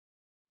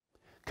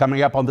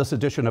Coming up on this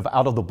edition of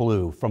Out of the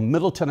Blue from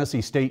Middle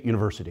Tennessee State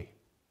University.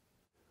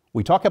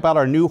 We talk about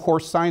our new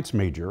horse science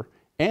major,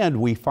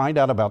 and we find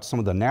out about some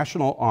of the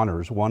national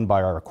honors won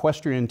by our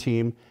equestrian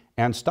team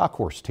and stock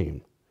horse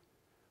team.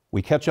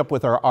 We catch up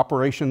with our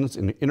operations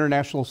in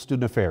international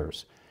student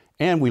affairs,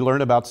 and we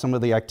learn about some of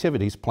the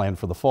activities planned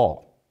for the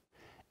fall.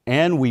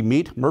 And we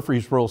meet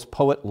Murfreesboro's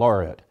Poet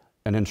Laureate,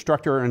 an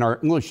instructor in our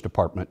English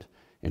department,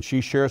 and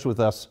she shares with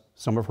us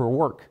some of her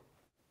work.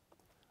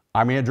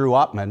 I'm Andrew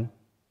Oppmann,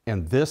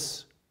 and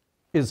this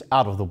is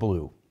Out of the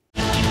Blue.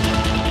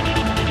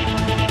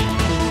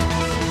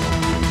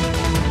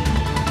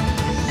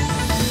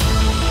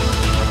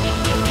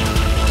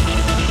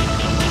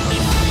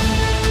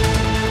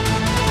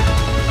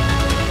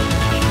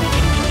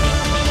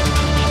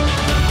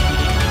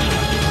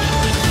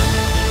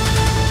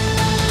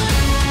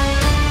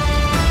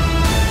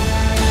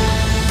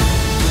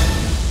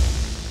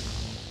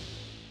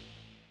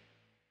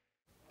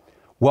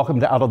 Welcome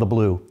to Out of the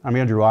Blue. I'm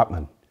Andrew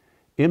Oppmann.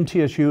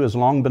 MTSU has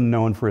long been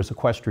known for its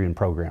equestrian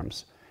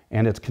programs,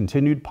 and its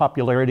continued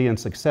popularity and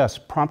success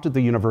prompted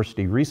the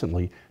university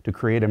recently to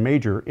create a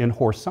major in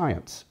horse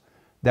science.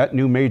 That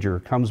new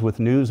major comes with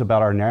news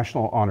about our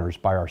national honors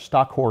by our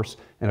stock horse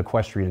and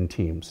equestrian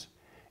teams.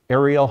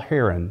 Ariel,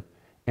 Herrin,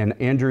 and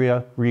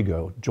Andrea,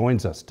 Rego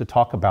joins us to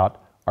talk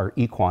about our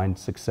equine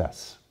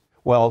success.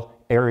 Well,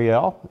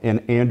 Ariel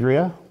and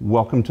Andrea,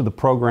 welcome to the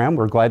program.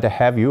 We're glad to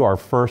have you, our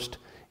first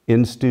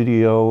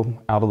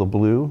in-studio Out of the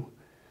Blue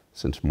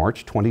since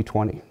March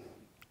 2020.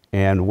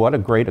 And what a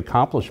great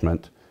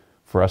accomplishment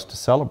for us to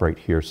celebrate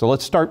here. So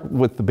let's start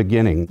with the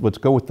beginning. Let's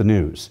go with the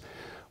news.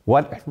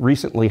 What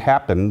recently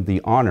happened, the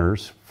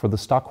honors for the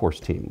stock horse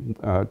team?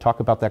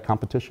 Talk about that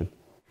competition.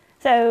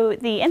 So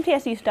the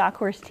MTSU stock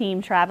horse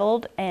team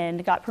traveled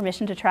and got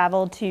permission to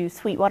travel to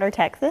Sweetwater,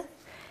 Texas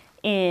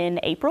in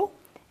April.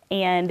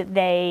 And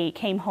they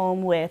came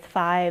home with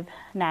 5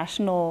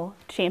 national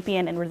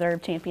champion and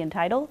reserve champion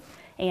titles.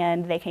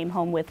 And they came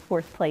home with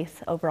 4th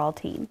place overall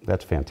team.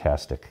 That's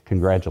fantastic.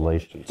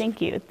 Congratulations.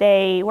 Thank you.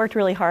 They worked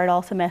really hard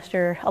all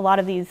semester. A lot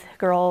of these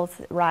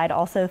girls ride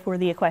also for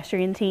the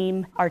equestrian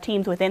team. Our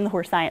teams within the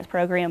horse science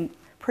program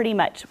pretty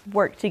much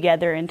work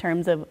together in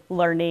terms of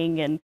learning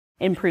and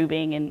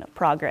improving and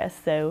progress.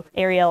 So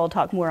Ariel will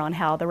talk more on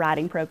how the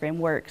riding program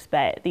works,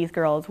 but these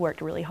girls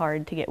worked really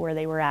hard to get where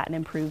they were at and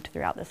improved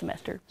throughout the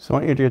semester. So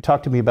Andrea,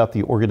 talk to me about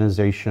the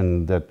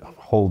organization that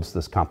holds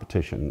this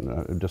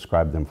competition.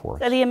 Describe them for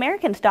us. So the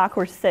American Stock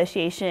Horse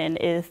Association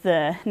is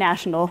the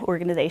national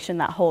organization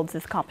that holds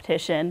this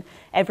competition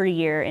every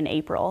year in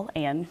April,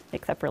 and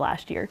except for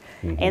last year.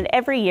 And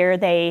every year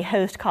they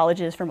host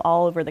colleges from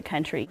all over the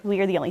country.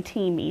 We are the only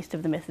team east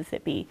of the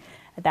Mississippi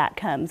that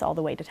comes all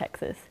the way to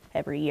Texas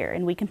every year.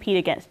 And we compete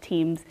against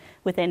teams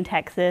within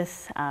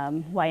Texas,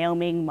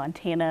 Wyoming,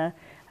 Montana,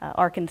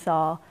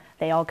 Arkansas.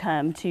 They all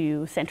come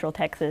to Central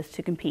Texas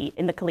to compete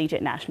in the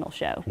Collegiate National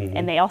Show.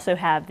 And they also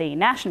have the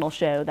National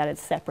Show that is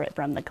separate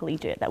from the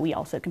Collegiate that we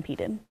also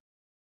compete in.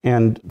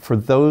 And for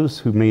those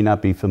who may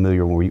not be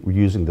familiar when we're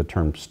using the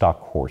term stock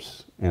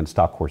horse and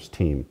stock horse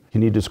team,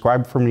 can you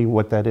describe for me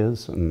what that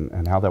is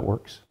and how that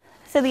works?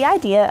 So the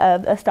idea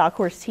of a stock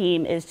horse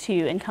team is to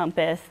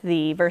encompass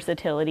the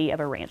versatility of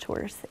a ranch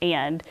horse.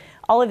 And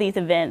all of these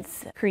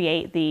events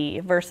create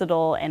the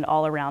versatile and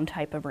all-around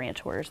type of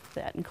ranch horse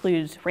that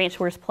includes ranch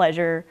horse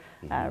pleasure,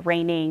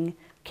 reining,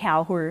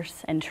 cow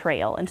horse, and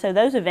trail. And so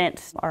those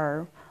events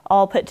are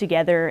all put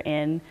together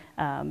in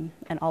an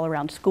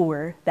all-around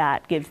score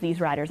that gives these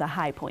riders a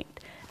high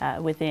point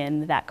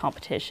within that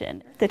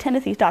competition. The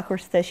Tennessee Stock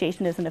Horse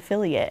Association is an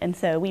affiliate, and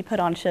so we put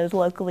on shows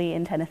locally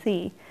in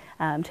Tennessee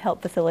to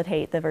help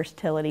facilitate the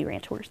versatility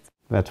ranch horse.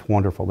 That's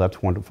wonderful.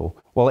 That's wonderful.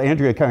 Well,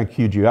 Andrea kind of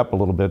queued you up a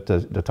little bit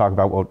to talk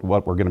about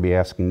what we're going to be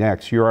asking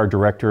next. You're our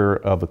director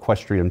of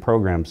equestrian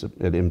programs at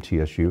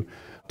MTSU.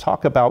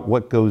 Talk about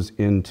what goes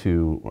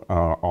into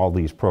all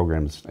these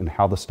programs and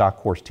how the stock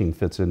horse team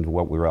fits into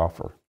what we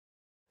offer.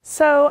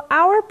 So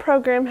our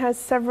program has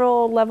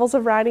several levels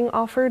of riding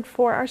offered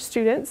for our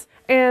students,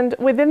 and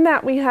within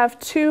that we have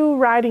 2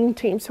 riding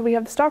teams. So we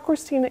have the stock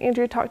horse team that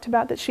Andrea talked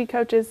about that she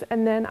coaches,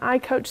 and then I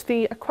coach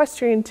the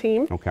equestrian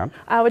team,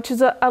 which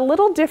is a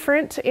little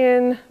different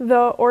in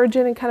the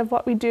origin and kind of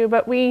what we do,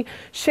 but we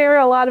share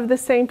a lot of the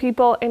same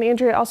people, and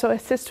Andrea also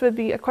assists with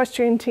the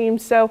equestrian team,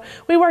 so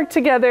we work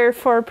together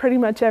for pretty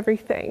much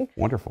everything.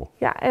 Wonderful.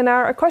 Yeah, and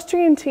our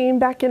equestrian team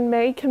back in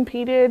May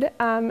competed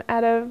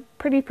at a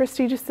pretty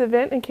prestigious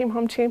event and came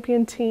home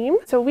champion team.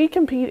 So we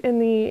compete in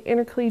the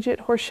Intercollegiate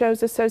Horse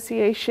Shows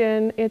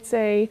Association. It's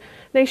a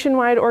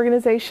nationwide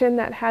organization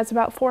that has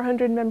about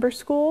 400 member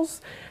schools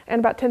and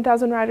about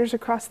 10,000 riders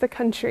across the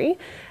country.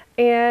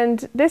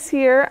 And this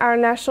year,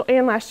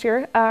 last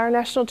year, our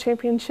national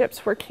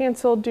championships were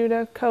canceled due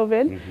to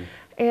COVID.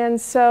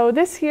 And so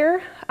this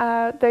year,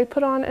 they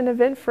put on an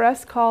event for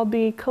us called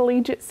the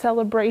Collegiate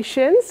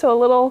Celebration. So a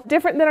little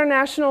different than our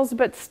nationals,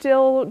 but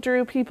still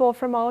drew people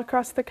from all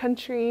across the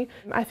country.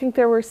 I think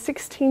there were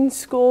 16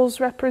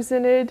 schools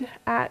represented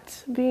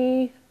at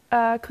the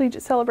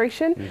collegiate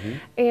celebration,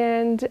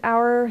 and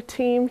our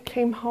team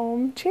came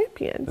home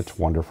champions. That's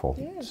wonderful.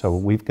 Yes. So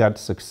we've got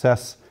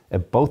success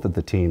at both of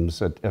the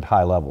teams at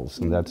high levels,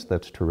 and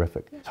that's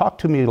terrific. Talk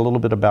to me a little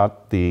bit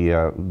about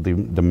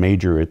the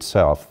major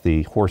itself,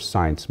 the horse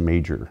science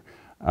major.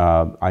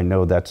 I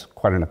know that's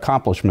quite an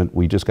accomplishment.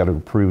 We just got it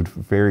approved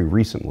very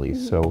recently.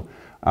 So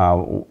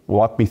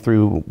walk me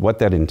through what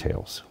that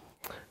entails.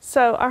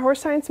 So our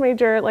horse science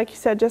major, like you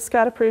said, just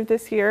got approved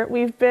this year.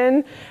 We've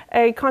been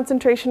a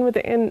concentration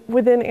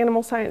within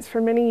animal science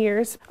for many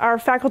years. Our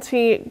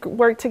faculty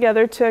worked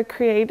together to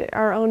create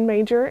our own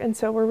major, and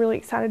so we're really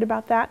excited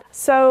about that.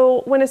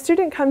 So when a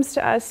student comes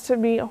to us to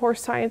be a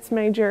horse science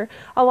major,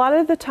 a lot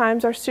of the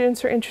times our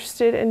students are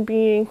interested in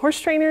being horse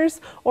trainers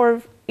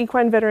or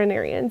equine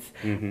veterinarians.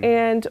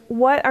 And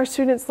what our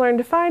students learn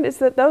to find is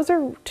that those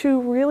are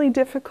two really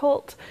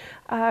difficult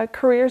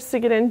careers to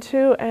get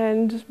into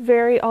and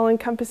very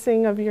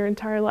all-encompassing of your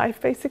entire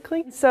life,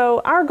 basically.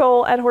 So our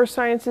goal at Horse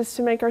Science is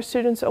to make our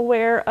students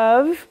aware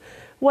of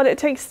what it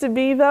takes to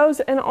be those,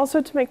 and also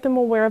to make them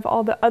aware of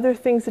all the other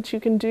things that you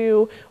can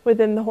do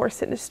within the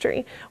horse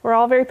industry. We're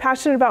all very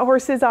passionate about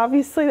horses,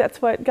 obviously,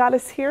 that's what got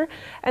us here,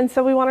 and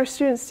so we want our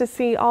students to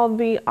see all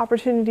the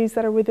opportunities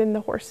that are within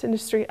the horse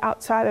industry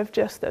outside of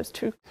just those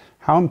two.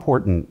 How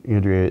important,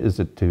 Andrea, is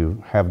it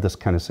to have this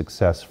kind of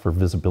success for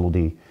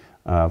visibility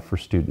for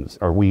students?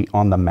 Are we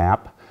on the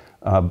map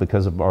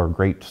because of our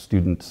great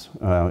students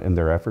and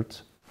their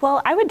efforts?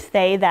 Well, I would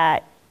say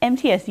that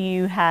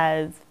MTSU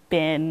has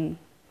been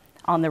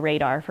on the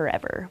radar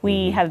forever.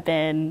 We have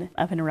been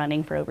up and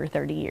running for over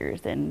 30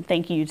 years, and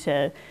thank you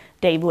to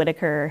Dave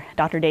Whitaker,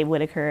 Dr. Dave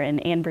Whitaker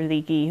and Ann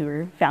Berzicki, who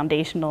are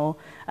foundational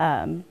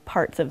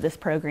parts of this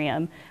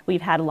program.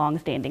 We've had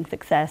long-standing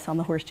success on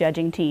the horse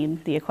judging team,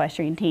 the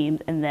equestrian team,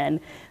 and then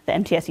the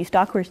MTSU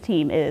stock horse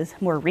team is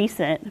more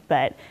recent,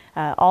 but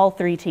all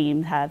three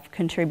teams have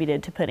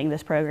contributed to putting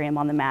this program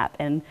on the map.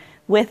 And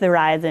with the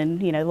rise in,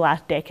 the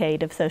last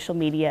decade of social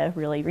media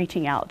really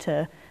reaching out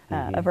to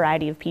a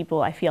variety of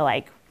people, I feel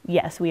like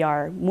yes, we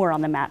are more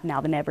on the map now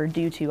than ever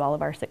due to all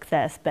of our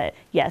success. But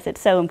yes, it's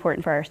so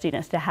important for our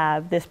students to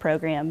have this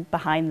program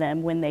behind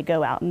them when they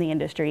go out in the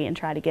industry and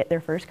try to get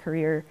their first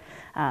career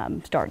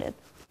started.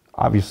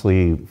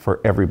 Obviously,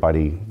 for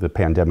everybody, the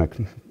pandemic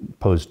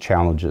posed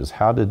challenges.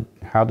 How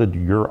did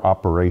your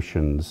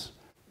operations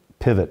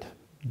pivot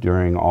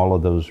during all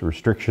of those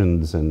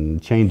restrictions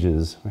and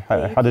changes?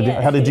 How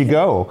did you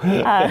go?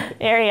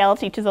 Ariel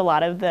teaches a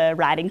lot of the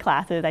riding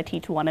classes. I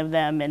teach one of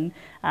them, and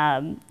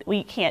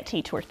we can't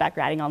teach horseback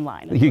riding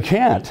online. You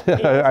can't.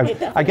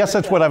 I guess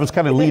that's what I was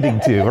kind of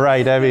leading to,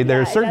 right? I mean,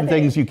 there are certain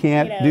things you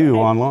can't do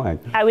online.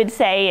 I would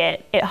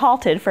say it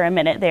halted for a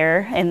minute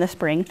there in the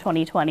spring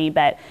 2020,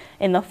 but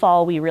in the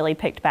fall we really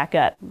picked back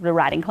up the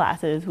riding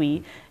classes.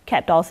 We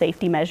kept all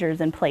safety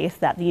measures in place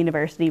that the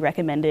university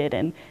recommended,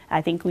 and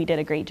I think we did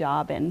a great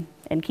job in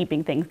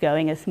keeping things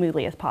going as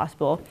smoothly as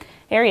possible.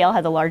 Ariel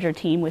has a larger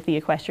team with the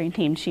equestrian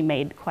team. She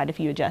made quite a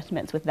few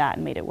adjustments with that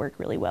and made it work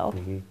really well.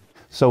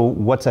 So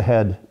what's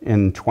ahead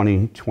in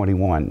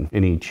 2021?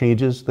 Any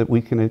changes that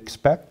we can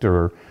expect,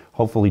 or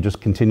hopefully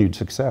just continued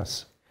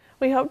success?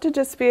 We hope to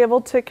just be able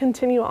to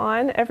continue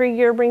on. Every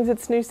year brings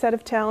its new set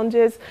of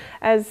challenges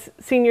as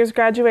seniors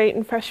graduate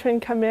and freshmen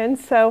come in.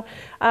 So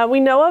we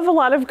know of a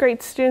lot of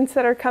great students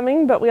that are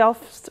coming, but we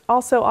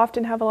also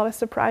often have a lot of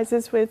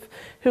surprises with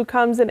who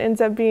comes and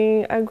ends up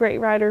being a great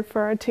rider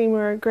for our team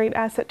or a great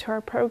asset to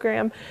our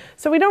program.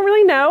 So we don't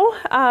really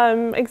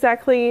know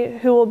exactly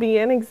who will be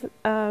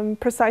in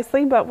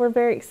precisely, but we're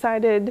very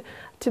excited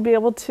to be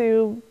able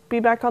to be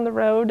back on the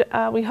road.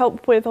 We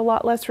hope with a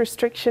lot less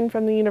restriction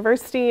from the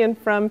university and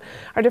from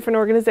our different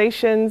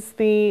organizations.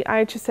 The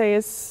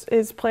IHSA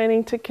is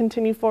planning to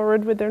continue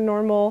forward with their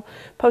normal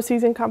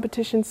postseason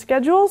competition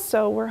schedule,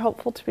 so we're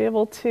hopeful to be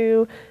able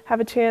to have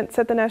a chance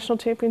at the national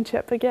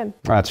championship again.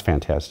 That's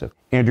fantastic.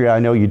 Andrea, I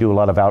know you do a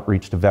lot of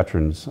outreach to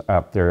veterans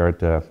out there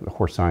at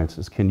Horse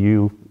Sciences. Can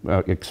you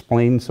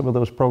explain some of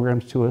those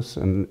programs to us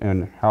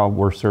and how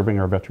we're serving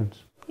our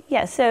veterans?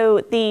 Yeah,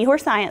 so the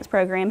Horse Science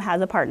program has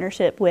a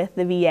partnership with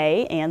the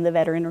VA and the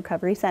Veteran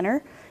Recovery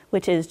Center,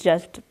 which is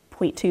just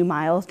 0.2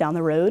 miles down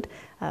the road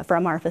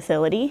from our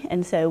facility.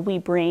 And so we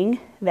bring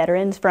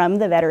veterans from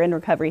the Veteran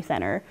Recovery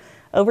Center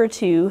over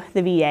to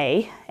the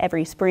VA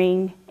every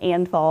spring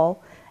and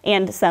fall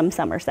and some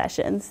summer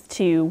sessions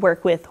to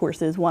work with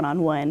horses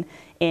one-on-one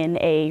in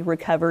a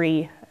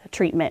recovery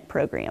treatment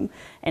program.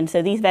 And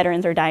so these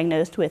veterans are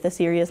diagnosed with a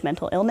serious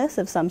mental illness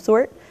of some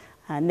sort.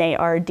 And they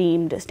are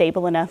deemed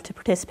stable enough to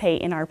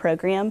participate in our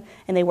program,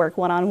 and they work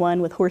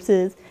one-on-one with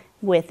horses,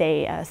 with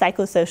a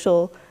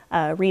psychosocial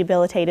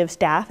rehabilitative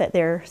staff at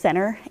their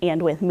center,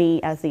 and with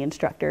me as the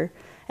instructor,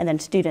 and then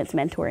students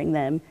mentoring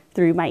them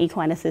through my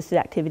equine assisted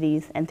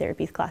activities and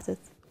therapies classes.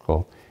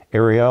 Cool.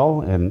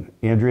 Ariel and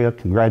Andrea,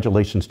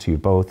 congratulations to you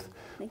both.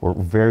 We're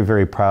very,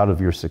 very proud of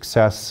your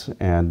success,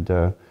 and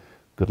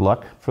good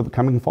luck for the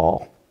coming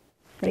fall.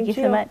 Thank you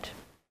so much.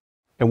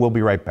 And we'll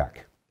be right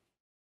back.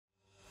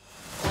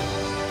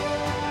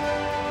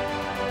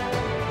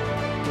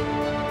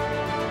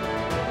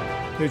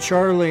 The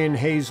Charlie and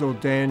Hazel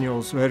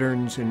Daniels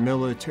Veterans and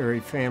Military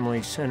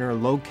Family Center,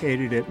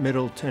 located at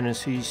Middle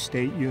Tennessee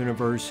State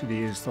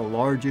University, is the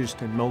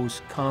largest and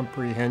most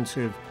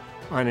comprehensive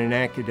on an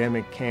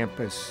academic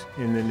campus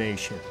in the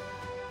nation.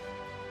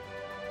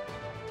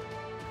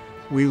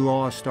 We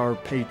lost our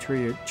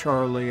patriot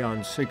Charlie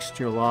on 6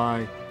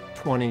 July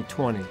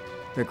 2020.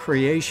 The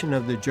creation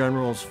of the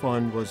General's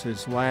Fund was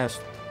his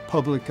last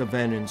public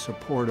event in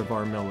support of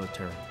our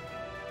military.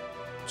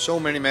 So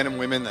many men and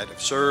women that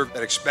have served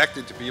that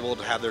expected to be able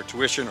to have their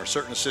tuition or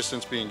certain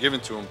assistance being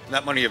given to them, and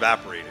that money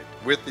evaporated.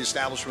 With the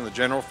establishment of the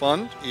General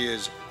Fund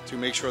is to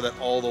make sure that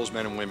all those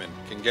men and women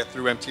can get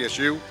through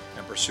MTSU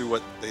and pursue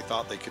what they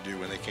thought they could do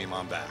when they came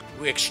on back.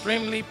 We're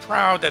extremely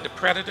proud that the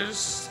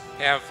Predators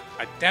have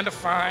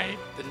identified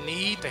the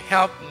need to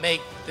help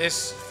make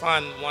this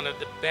fund one of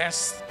the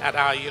best at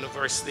our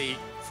university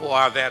for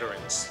our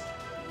veterans.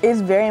 It's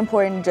very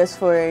important just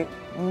for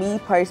me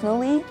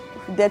personally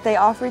that they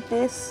offered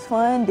this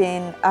fund,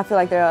 and I feel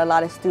like there are a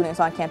lot of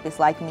students on campus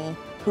like me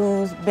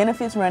whose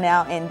benefits run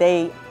out and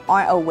they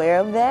aren't aware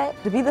of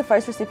that. To be the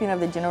first recipient of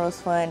the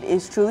General's Fund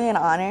is truly an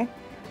honor.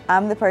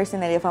 I'm the person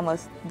that if I'm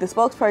the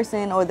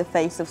spokesperson or the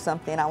face of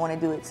something, I want to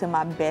do it to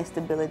my best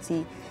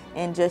ability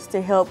and just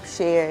to help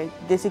share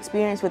this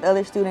experience with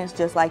other students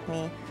just like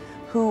me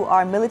who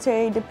are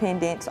military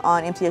dependents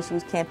on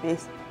MTSU's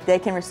campus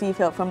that can receive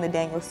help from the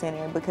Daniels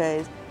Center,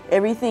 because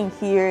everything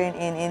here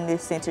in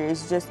this center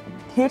is just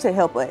here to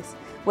help us.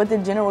 What the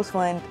General's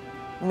Fund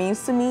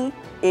means to me,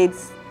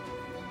 it's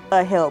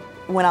a help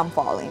when I'm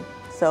falling.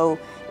 So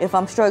if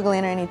I'm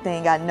struggling or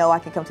anything, I know I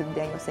can come to the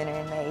Daniels Center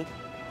and they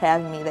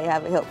have me, they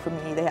have a help for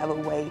me, they have a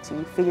way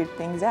to figure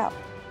things out.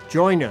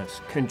 Join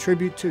us,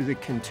 contribute to the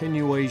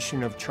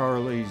continuation of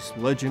Charlie's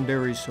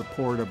legendary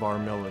support of our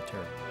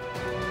military.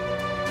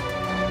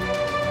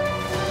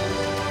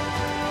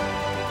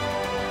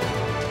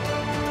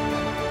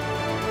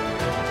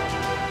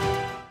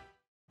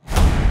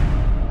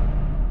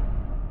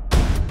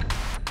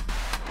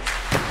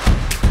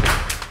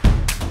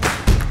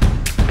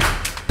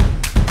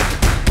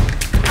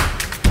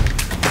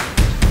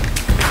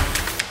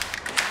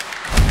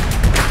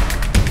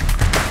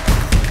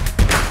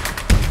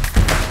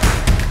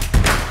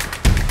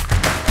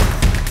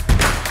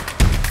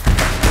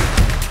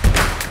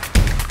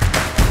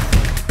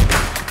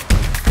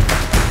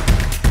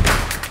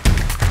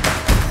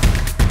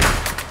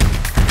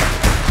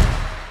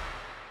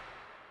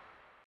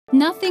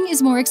 Nothing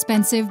is more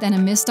expensive than a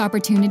missed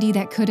opportunity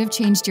that could have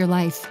changed your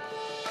life.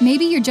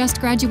 Maybe you're just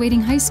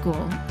graduating high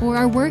school, or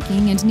are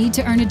working and need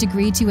to earn a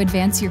degree to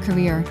advance your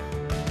career.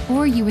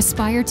 Or you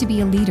aspire to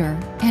be a leader,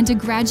 and a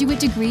graduate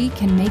degree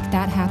can make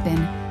that happen.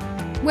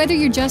 Whether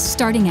you're just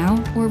starting out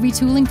or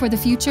retooling for the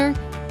future,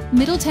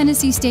 Middle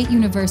Tennessee State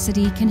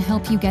University can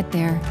help you get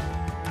there.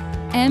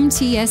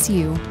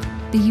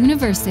 MTSU, the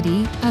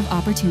University of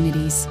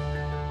Opportunities.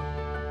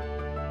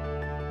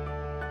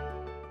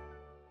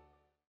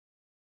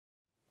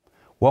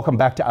 Welcome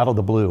back to Out of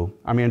the Blue.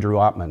 I'm Andrew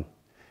Oppmann.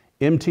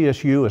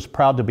 MTSU is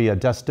proud to be a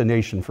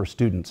destination for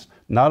students,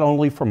 not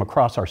only from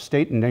across our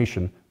state and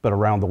nation, but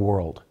around the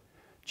world.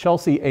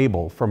 Chelsea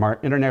Abel from our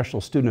International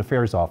Student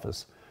Affairs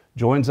Office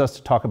joins us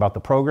to talk about the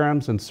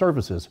programs and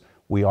services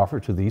we offer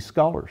to these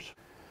scholars.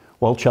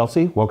 Well,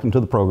 Chelsea, welcome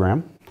to the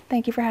program.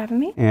 Thank you for having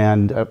me.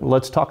 And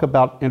let's talk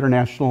about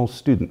international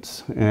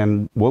students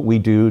and what we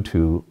do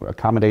to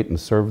accommodate and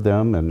serve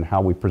them and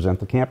how we present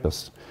the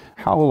campus.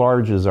 How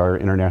large is our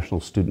international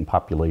student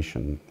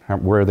population?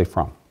 Where are they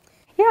from?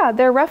 Yeah,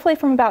 they're roughly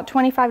from about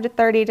 25 to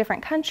 30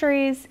 different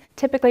countries,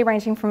 typically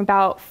ranging from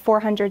about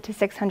 400 to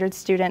 600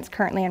 students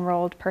currently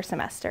enrolled per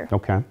semester.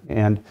 Okay.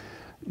 And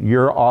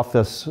your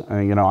office,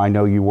 I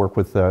know you work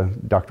with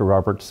Dr.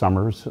 Robert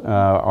Summers,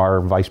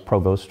 our Vice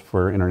Provost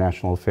for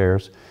International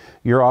Affairs.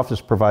 Your office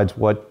provides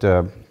what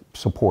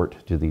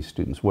support to these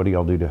students? What do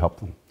y'all do to help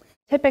them?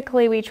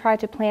 Typically, we try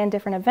to plan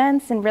different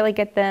events and really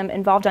get them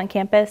involved on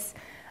campus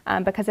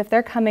because if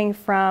they're coming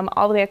from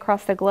all the way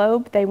across the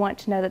globe, they want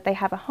to know that they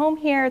have a home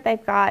here,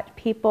 they've got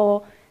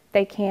people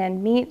they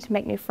can meet,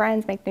 make new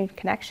friends, make new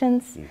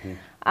connections. Mm-hmm.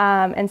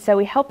 And so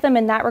we help them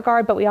in that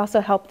regard, but we also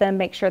help them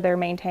make sure they're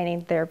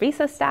maintaining their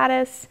visa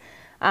status,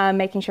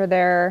 making sure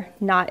they're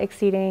not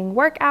exceeding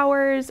work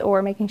hours,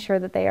 or making sure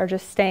that they are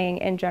just staying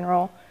in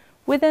general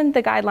within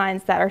the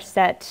guidelines that are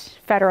set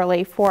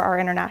federally for our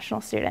international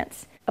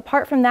students.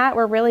 Apart from that,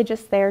 we're really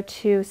just there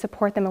to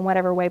support them in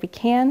whatever way we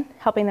can,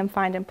 helping them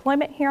find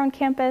employment here on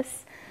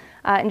campus,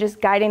 and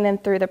just guiding them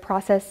through the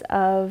process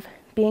of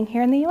being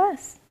here in the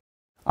U.S.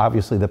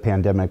 Obviously, the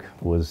pandemic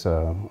was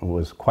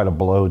quite a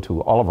blow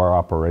to all of our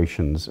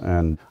operations,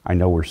 and I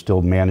know we're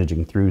still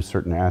managing through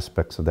certain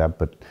aspects of that,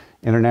 but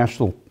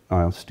international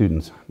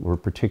students were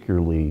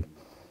particularly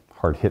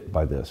hard hit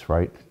by this,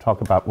 right?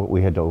 Talk about what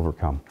we had to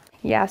overcome.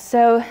 Yeah,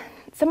 so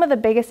some of the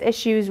biggest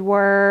issues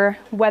were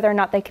whether or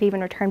not they could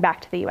even return back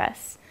to the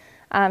U.S.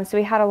 So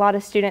we had a lot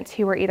of students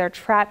who were either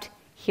trapped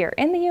here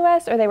in the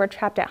U.S. or they were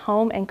trapped at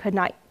home and could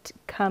not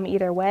come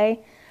either way.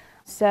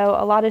 So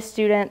a lot of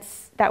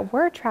students that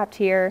were trapped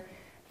here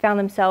found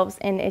themselves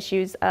in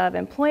issues of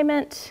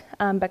employment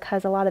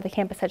because a lot of the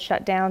campus had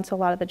shut down, so a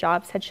lot of the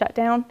jobs had shut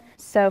down.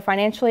 So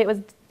financially it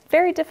was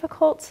very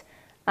difficult,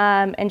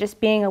 and just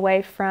being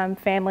away from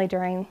family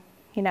during,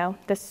 you know,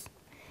 this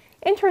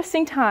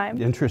interesting time.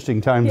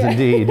 Interesting times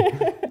indeed.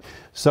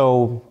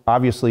 So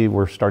obviously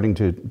we're starting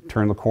to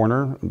turn the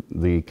corner.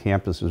 The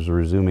campus is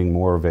resuming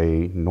more of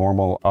a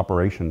normal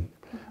operation.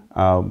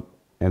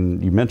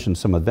 And you mentioned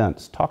some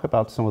events. Talk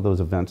about some of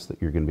those events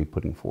that you're going to be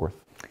putting forth.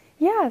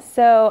 Yeah,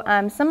 so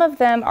some of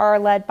them are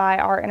led by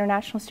our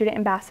international student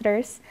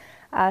ambassadors.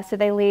 So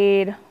they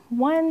lead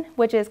one,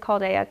 which is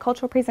called a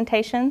cultural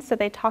presentation. So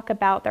they talk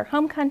about their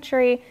home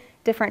country,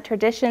 different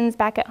traditions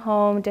back at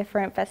home,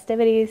 different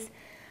festivities,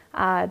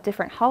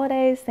 different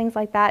holidays, things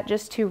like that,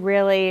 just to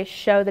really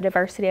show the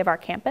diversity of our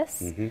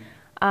campus.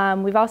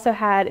 We've also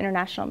had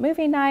international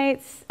movie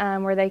nights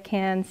where they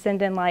can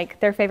send in like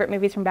their favorite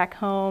movies from back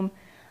home.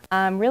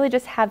 Really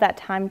just have that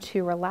time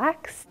to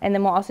relax. And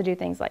then we'll also do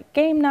things like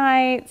game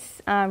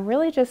nights,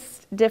 really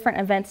just different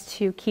events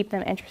to keep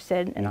them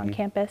interested and on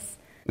campus.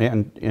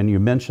 And you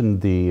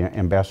mentioned the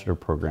ambassador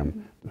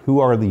program. Who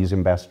are these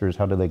ambassadors?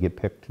 How do they get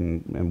picked,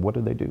 and what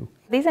do they do?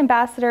 These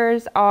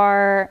ambassadors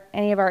are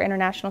any of our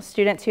international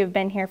students who have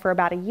been here for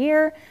about a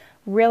year,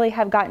 really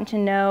have gotten to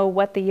know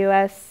what the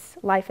U.S.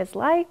 life is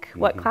like,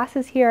 what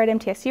classes here at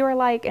MTSU are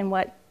like, and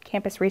what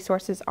campus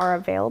resources are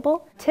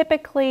available.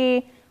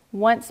 Typically,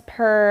 once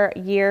per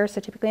year,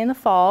 so typically in the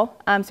fall.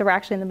 So we're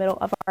actually in the middle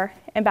of our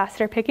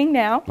ambassador picking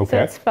now, so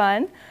it's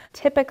fun.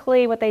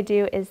 Typically what they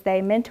do is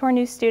they mentor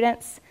new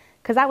students,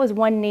 because that was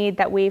one need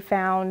that we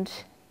found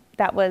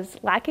that was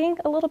lacking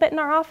a little bit in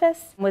our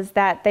office, was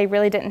that they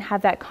really didn't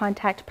have that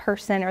contact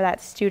person or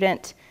that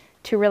student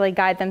to really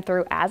guide them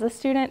through as a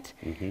student.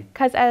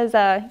 Because as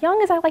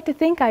young as I like to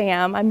think I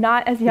am, I'm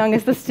not as young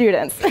as the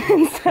students.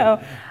 And so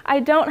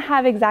I don't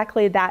have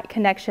exactly that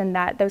connection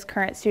that those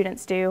current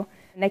students do.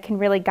 And they can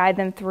really guide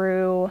them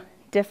through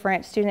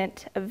different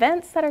student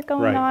events that are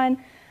going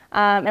on.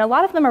 And a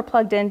lot of them are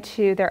plugged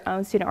into their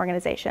own student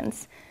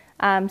organizations.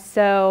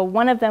 So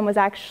one of them was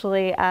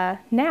actually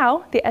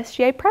now the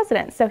SGA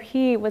president. So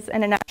he was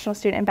an international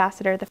student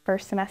ambassador the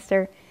first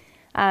semester.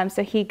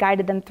 So he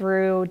guided them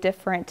through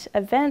different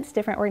events,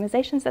 different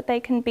organizations that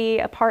they can be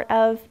a part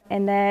of,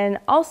 and then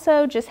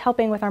also just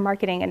helping with our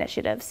marketing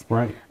initiatives.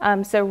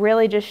 So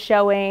really just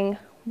showing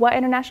what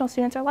international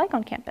students are like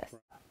on campus.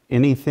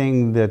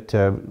 Anything that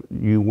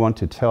you want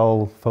to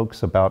tell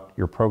folks about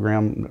your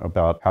program,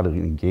 about how to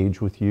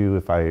engage with you?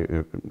 If I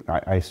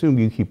assume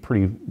you keep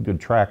pretty good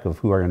track of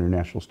who our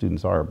international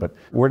students are, but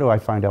where do I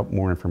find out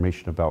more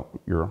information about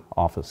your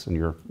office and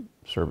your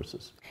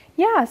services?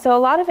 Yeah, so a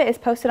lot of it is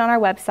posted on our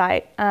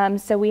website.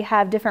 So we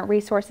have different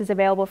resources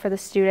available for the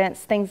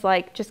students, things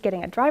like just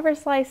getting a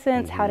driver's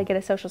license, how to get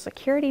a social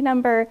security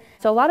number.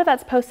 So a lot of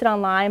that's posted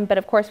online, but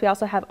of course we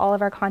also have all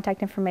of our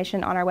contact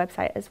information on our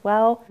website as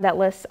well that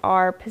lists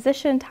our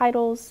position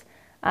titles,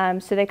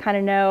 so they kind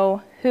of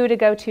know who to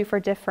go to for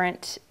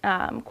different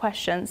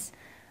questions.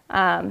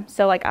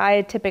 So like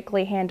I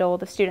typically handle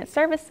the student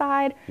service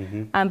side,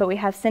 but we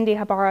have Cindy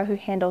Habara who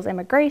handles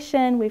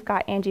immigration. We've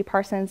got Angie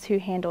Parsons who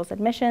handles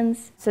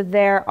admissions. So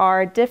there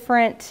are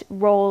different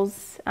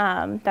roles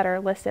that are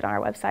listed on our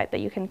website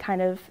that you can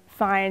kind of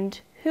find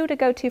who to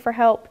go to for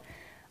help.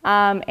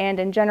 And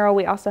in general,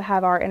 we also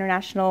have our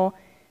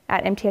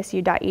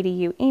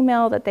international@mtsu.edu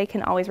email that they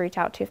can always reach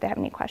out to if they have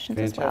any questions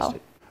as well.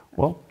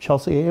 Well,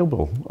 Chelsea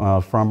Abel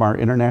from our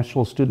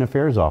International Student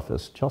Affairs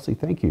Office. Chelsea,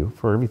 thank you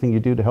for everything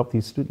you do to help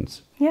these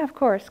students. Yeah, of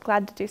course.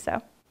 Glad to do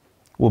so.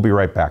 We'll be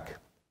right back.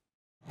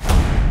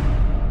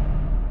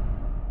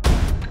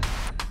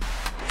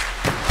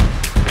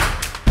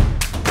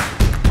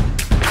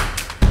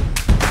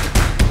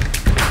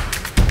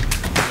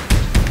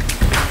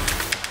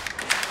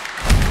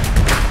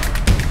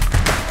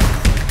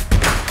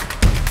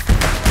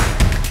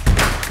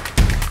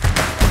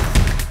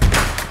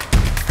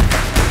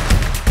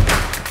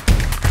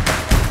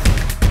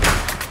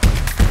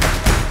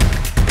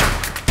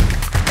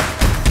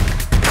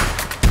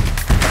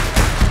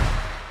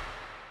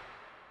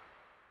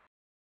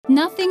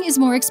 Nothing is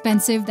more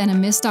expensive than a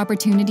missed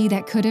opportunity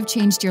that could have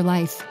changed your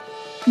life.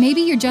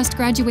 Maybe you're just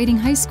graduating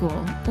high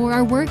school, or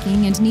are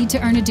working and need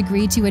to earn a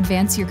degree to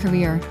advance your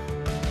career.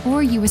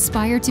 Or you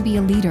aspire to be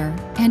a leader,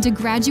 and a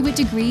graduate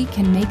degree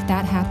can make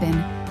that happen.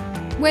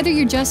 Whether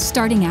you're just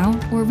starting out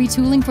or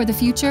retooling for the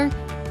future,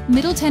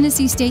 Middle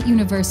Tennessee State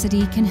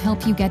University can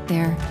help you get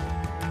there.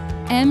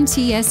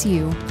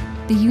 MTSU,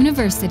 the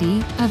University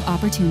of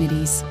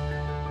Opportunities.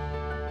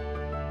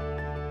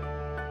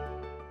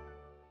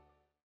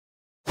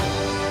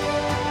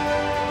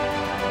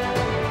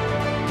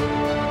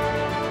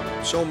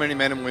 So many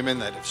men and women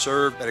that have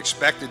served, that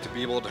expected to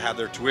be able to have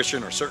their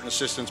tuition or certain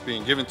assistance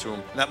being given to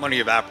them, and that money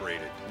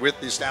evaporated. With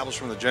the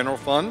establishment of the general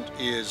fund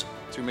is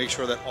to make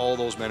sure that all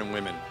those men and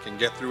women can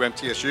get through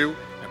MTSU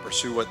and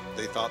pursue what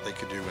they thought they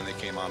could do when they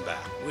came on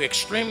back. We're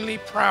extremely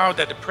proud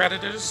that the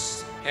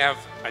Predators have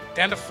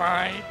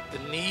identified the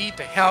need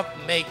to help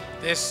make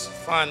this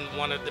fund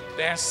one of the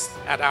best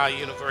at our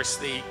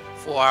university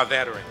for our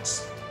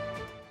veterans.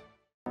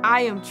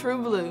 I am true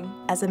blue.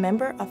 As a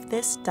member of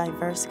this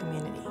diverse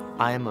community,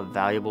 I am a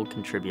valuable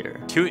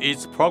contributor to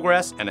its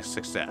progress and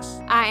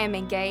success. I am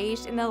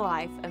engaged in the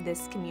life of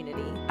this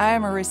community. I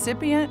am a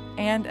recipient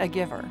and a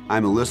giver.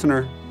 I'm a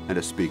listener and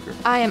a speaker.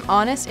 I am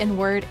honest in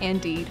word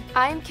and deed.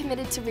 I am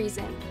committed to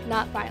reason,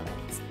 not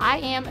violence. I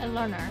am a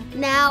learner.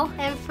 Now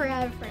and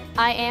forever.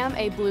 I am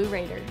a Blue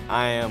Raider.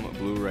 I am a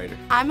Blue Raider.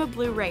 I'm a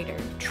Blue Raider.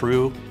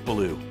 True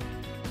blue.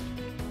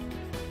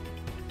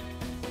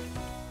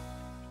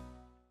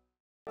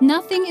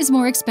 Nothing is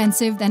more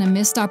expensive than a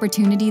missed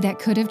opportunity that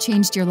could have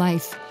changed your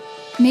life.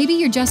 Maybe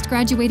you're just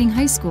graduating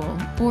high school,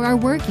 or are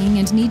working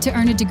and need to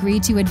earn a degree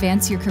to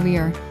advance your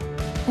career.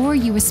 Or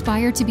you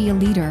aspire to be a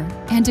leader,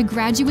 and a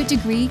graduate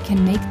degree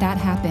can make that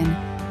happen.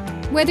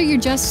 Whether you're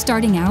just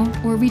starting out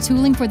or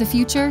retooling for the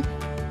future,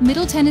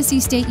 Middle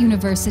Tennessee State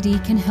University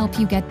can help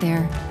you get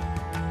there.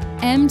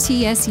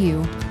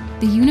 MTSU,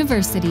 the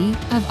University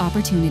of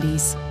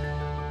Opportunities.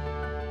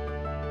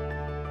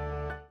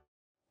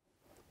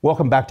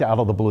 Welcome back to Out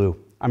of the Blue.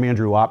 I'm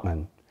Andrew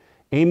Oppmann.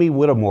 Amie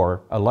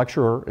Whittemore, a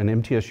lecturer in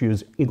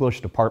MTSU's English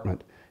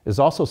department, is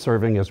also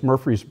serving as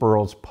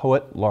Murfreesboro's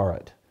Poet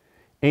Laureate.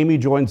 Amie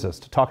joins us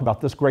to talk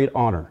about this great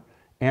honor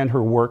and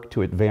her work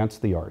to advance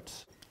the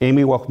arts.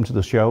 Amie, welcome to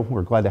the show.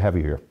 We're glad to have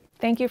you here.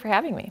 Thank you for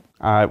having me.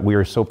 We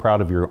are so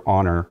proud of your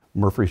honor,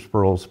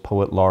 Murfreesboro's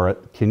Poet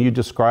Laureate. Can you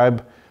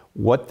describe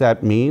what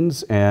that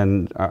means?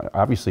 And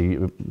obviously,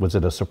 was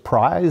it a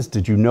surprise?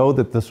 Did you know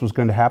that this was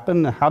going to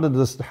happen? How did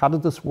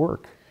this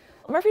work?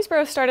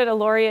 Murfreesboro started a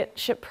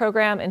laureateship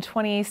program in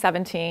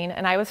 2017,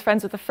 and I was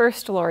friends with the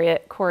first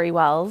laureate, Corey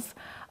Wells.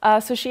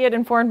 So she had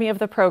informed me of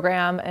the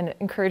program and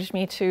encouraged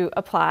me to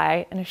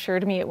apply and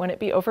assured me it wouldn't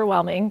be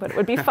overwhelming, but it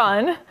would be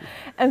fun.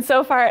 And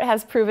so far it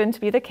has proven to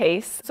be the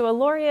case. So a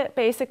laureate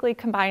basically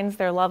combines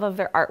their love of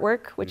their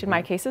artwork, which in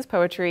my case is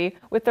poetry,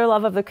 with their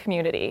love of the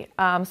community.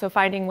 So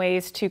finding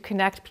ways to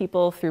connect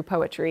people through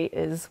poetry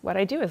is what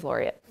I do as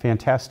laureate.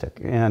 Fantastic.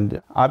 And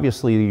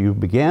obviously you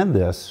began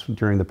this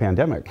during the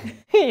pandemic.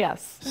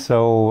 Yes.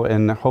 So,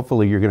 and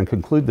hopefully you're going to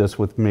conclude this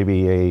with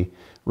maybe a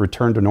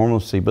return to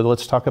normalcy, but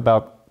let's talk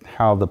about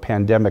how the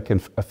pandemic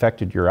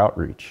affected your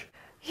outreach.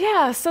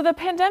 Yeah, so the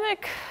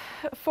pandemic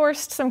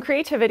forced some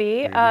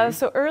creativity.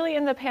 So early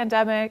in the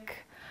pandemic,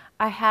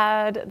 I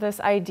had this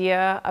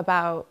idea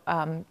about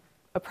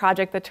a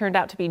project that turned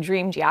out to be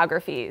dream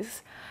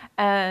geographies.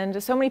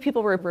 And so many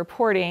people were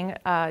reporting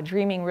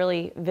dreaming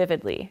really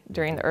vividly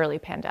during the early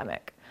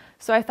pandemic.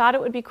 So I thought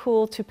it would be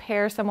cool to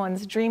pair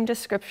someone's dream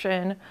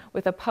description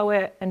with a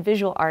poet and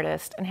visual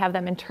artist and have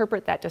them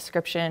interpret that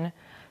description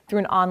through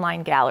an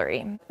online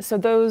gallery. So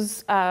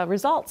those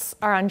results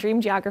are on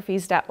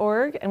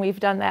dreamgeographies.org, and we've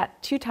done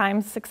that 2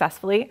 times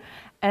successfully.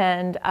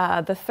 And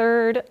the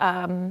third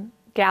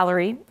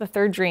gallery, the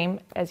third dream,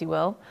 as you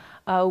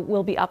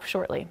will be up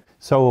shortly.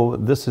 So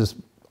this is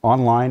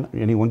online,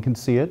 anyone can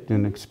see it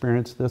and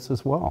experience this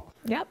as well.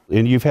 Yep.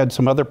 And you've had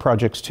some other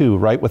projects too,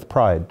 Write with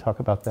Pride. Talk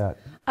about that.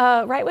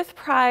 Write with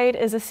Pride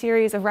is a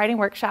series of writing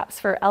workshops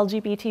for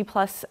LGBT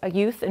plus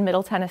youth in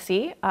Middle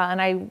Tennessee,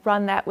 and I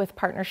run that with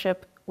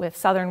partnership with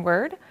Southern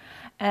Word,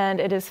 and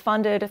it is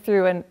funded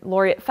through a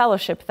laureate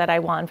fellowship that I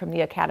won from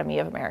the Academy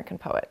of American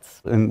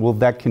Poets. And will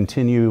that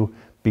continue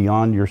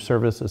beyond your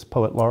service as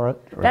Poet Laureate?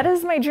 Or? That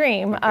is my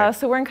dream.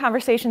 So we're in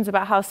conversations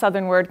about how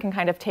Southern Word can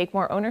kind of take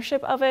more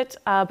ownership of it,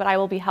 but I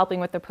will be helping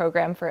with the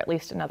program for at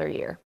least another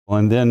year.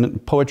 And then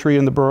Poetry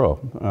in the Borough.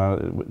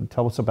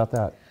 Tell us about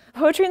that.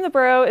 Poetry in the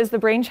Borough is the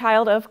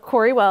brainchild of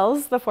Corey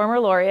Wells, the former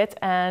laureate,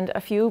 and a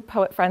few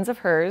poet friends of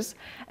hers.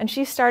 And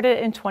she started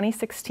in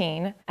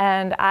 2016,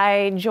 and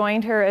I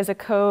joined her as a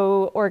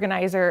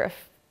co-organizer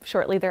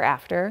shortly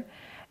thereafter.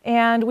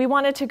 And we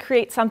wanted to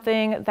create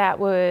something that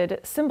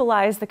would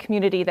symbolize the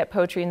community that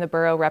Poetry in the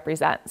Borough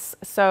represents.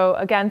 So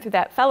again, through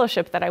that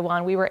fellowship that I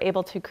won, we were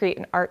able to create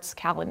an arts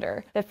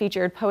calendar that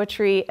featured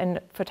poetry and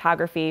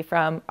photography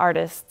from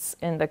artists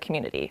in the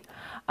community.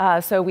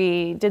 So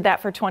we did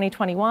that for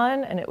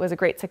 2021, and it was a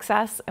great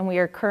success, and we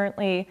are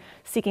currently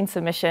seeking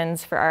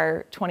submissions for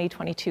our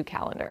 2022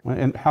 calendar.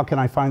 And how can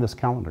I find this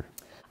calendar?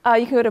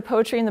 You can go to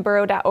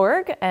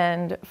poetryintheborough.org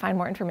and find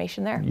more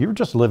information there. You're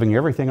just living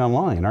everything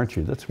online, aren't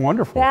you? That's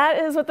wonderful. That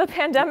is what the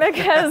pandemic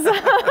has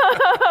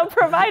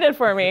provided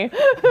for me.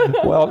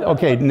 Well,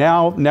 okay,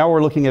 now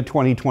we're looking at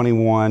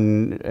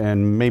 2021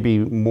 and maybe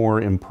more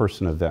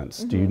in-person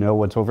events. Do you know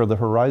what's over the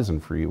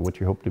horizon for you, what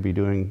you hope to be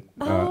doing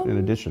in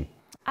addition?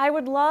 I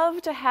would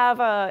love to have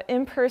an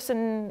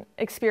in-person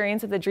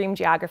experience of the Dream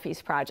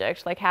Geographies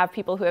project, like have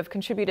people who have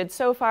contributed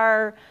so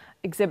far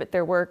exhibit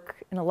their work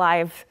in a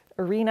live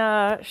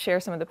arena,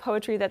 share some of the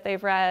poetry that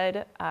they've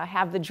read,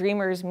 have the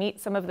dreamers meet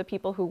some of the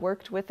people who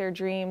worked with their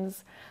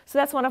dreams. So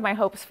that's one of my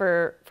hopes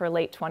for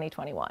late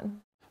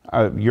 2021.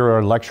 You're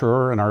a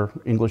lecturer in our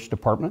English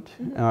department.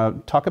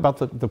 Talk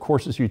about the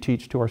courses you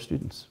teach to our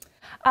students.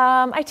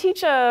 I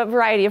teach a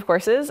variety of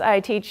courses. I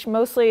teach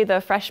mostly the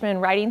freshman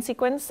writing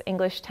sequence,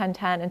 English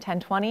 1010 and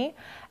 1020,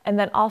 and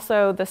then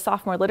also the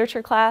sophomore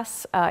literature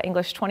class,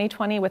 English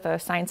 2020 with a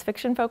science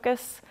fiction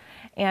focus,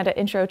 and an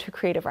intro to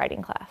creative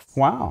writing class.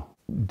 Wow.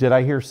 Did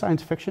I hear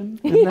science fiction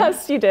in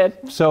Yes, you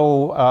did.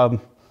 So,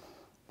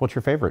 what's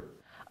your favorite?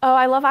 Oh,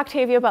 I love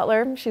Octavia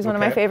Butler. She's one of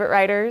my Okay. favorite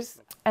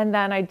writers. And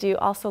then I do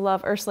also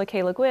love Ursula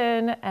K. Le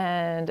Guin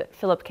and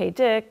Philip K.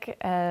 Dick,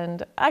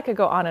 and I could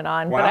go on and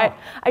on. Wow. But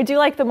I do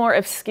like the more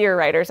obscure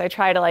writers. I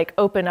try to like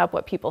open up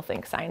what people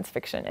think science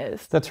fiction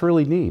is. That's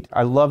really neat.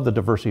 I love the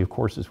diversity of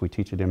courses we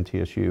teach at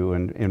MTSU,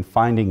 and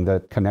finding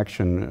that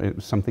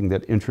connection, something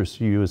that interests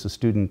you as a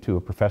student to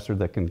a professor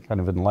that can kind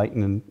of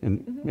enlighten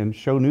and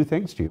show new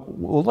things to you.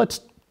 Well,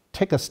 let's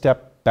take a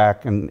step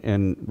back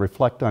and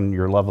reflect on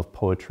your love of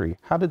poetry.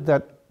 How did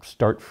that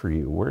start for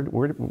you?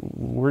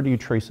 Where do you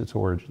trace its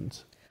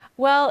origins?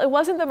 Well, it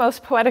wasn't the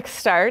most poetic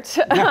start.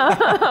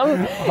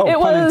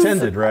 Pun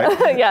intended,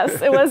 right?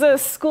 Yes, it was a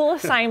school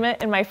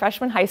assignment in my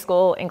freshman high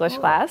school English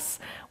class.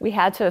 We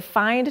had to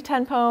find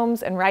 10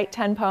 poems and write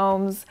 10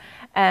 poems.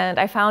 And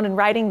I found in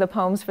writing the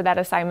poems for that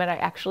assignment, I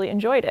actually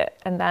enjoyed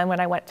it. And then when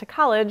I went to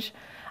college,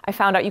 I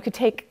found out you could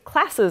take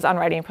classes on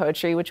writing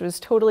poetry, which was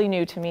totally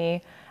new to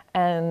me.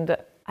 And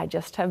I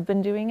just have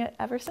been doing it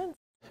ever since.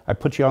 I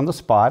put you on the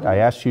spot. I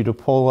asked you to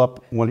pull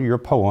up one of your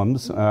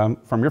poems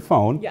from your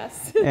phone.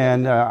 Yes.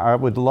 And I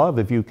would love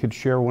if you could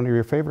share one of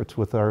your favorites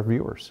with our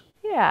viewers.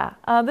 Yeah,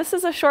 this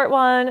is a short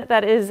one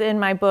that is in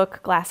my book,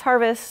 Glass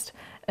Harvest,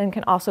 and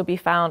can also be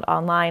found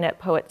online at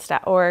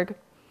poets.org.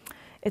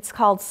 It's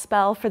called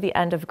Spell for the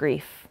End of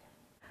Grief.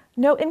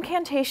 No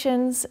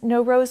incantations,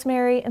 no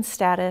rosemary and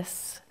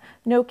status,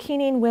 no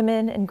keening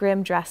women in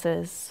grim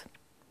dresses.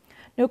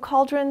 No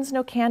cauldrons,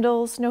 no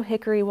candles, no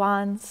hickory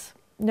wands.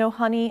 No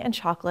honey and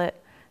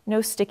chocolate, no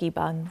sticky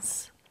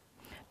buns.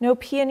 No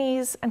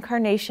peonies and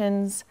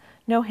carnations,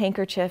 no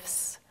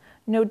handkerchiefs,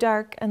 no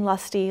dark and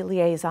lusty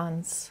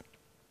liaisons.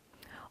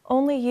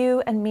 Only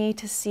you and me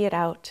to see it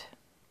out.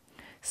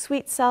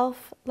 Sweet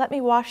self, let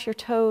me wash your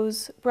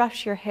toes,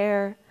 brush your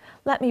hair,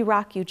 let me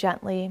rock you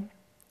gently.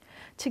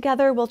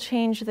 Together we'll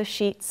change the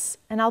sheets,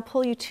 and I'll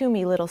pull you to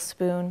me, little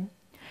spoon.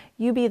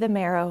 You be the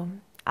marrow,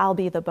 I'll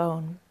be the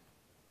bone.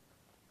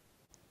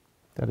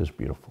 That is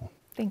beautiful.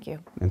 Thank you.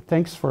 And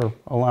thanks for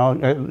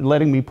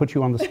letting me put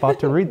you on the spot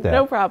to read that.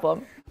 No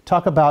problem.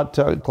 Talk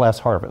about Glass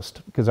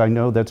Harvest, because I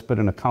know that's been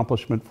an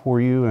accomplishment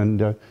for you,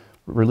 and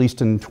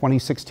released in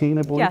 2016,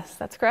 I believe? Yes,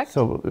 that's correct.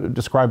 So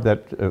describe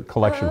that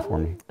collection for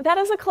me. That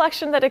is a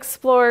collection that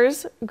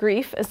explores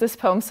grief, as this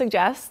poem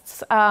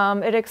suggests.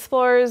 It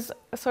explores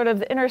sort of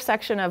the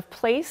intersection of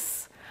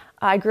place.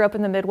 I grew up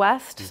in the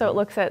Midwest, so it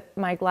looks at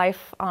my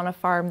life on a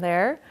farm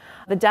there.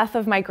 The death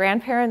of my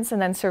grandparents,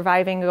 and then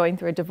surviving, going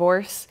through a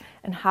divorce,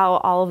 and how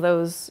all of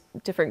those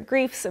different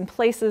griefs and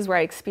places where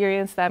I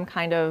experienced them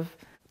kind of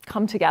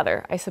come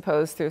together, I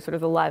suppose, through sort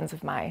of the lens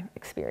of my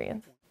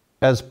experience.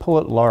 As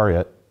Poet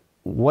Laureate,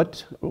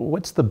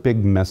 what's the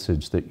big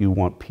message that you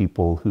want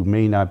people who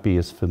may not be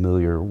as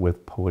familiar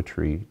with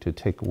poetry to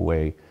take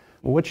away?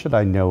 What should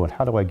I know, and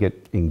how do I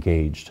get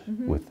engaged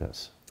with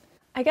this?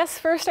 I guess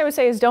first I would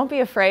say is don't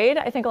be afraid.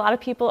 I think a lot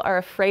of people are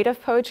afraid of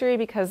poetry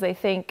because they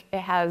think it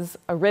has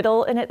a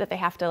riddle in it that they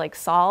have to like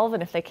solve,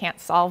 and if they can't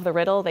solve the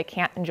riddle, they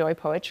can't enjoy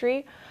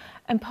poetry.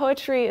 And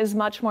poetry is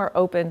much more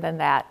open than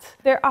that.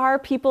 There are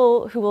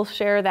people who will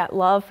share that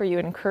love for you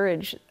and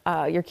encourage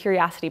your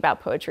curiosity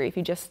about poetry if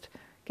you just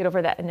get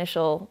over that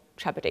initial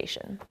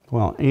trepidation.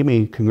 Well,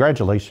 Amie,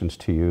 congratulations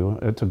to you.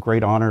 It's a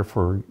great honor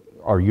for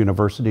our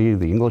university,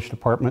 the English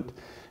department,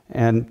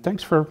 and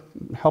thanks for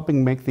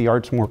helping make the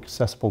arts more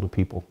accessible to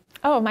people.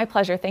 Oh, my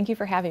pleasure. Thank you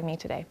for having me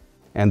today.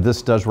 And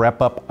this does wrap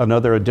up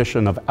another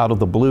edition of Out of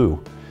the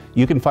Blue.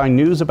 You can find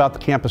news about the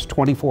campus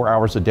 24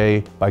 hours a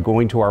day by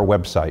going to our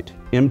website,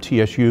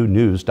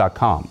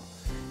 mtsunews.com.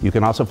 You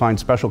can also find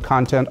special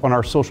content on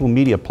our social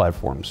media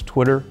platforms,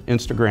 Twitter,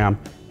 Instagram,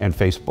 and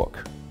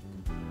Facebook.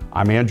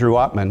 I'm Andrew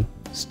Oppmann.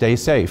 Stay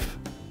safe,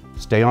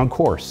 stay on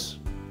course,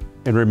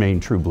 and remain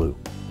true blue.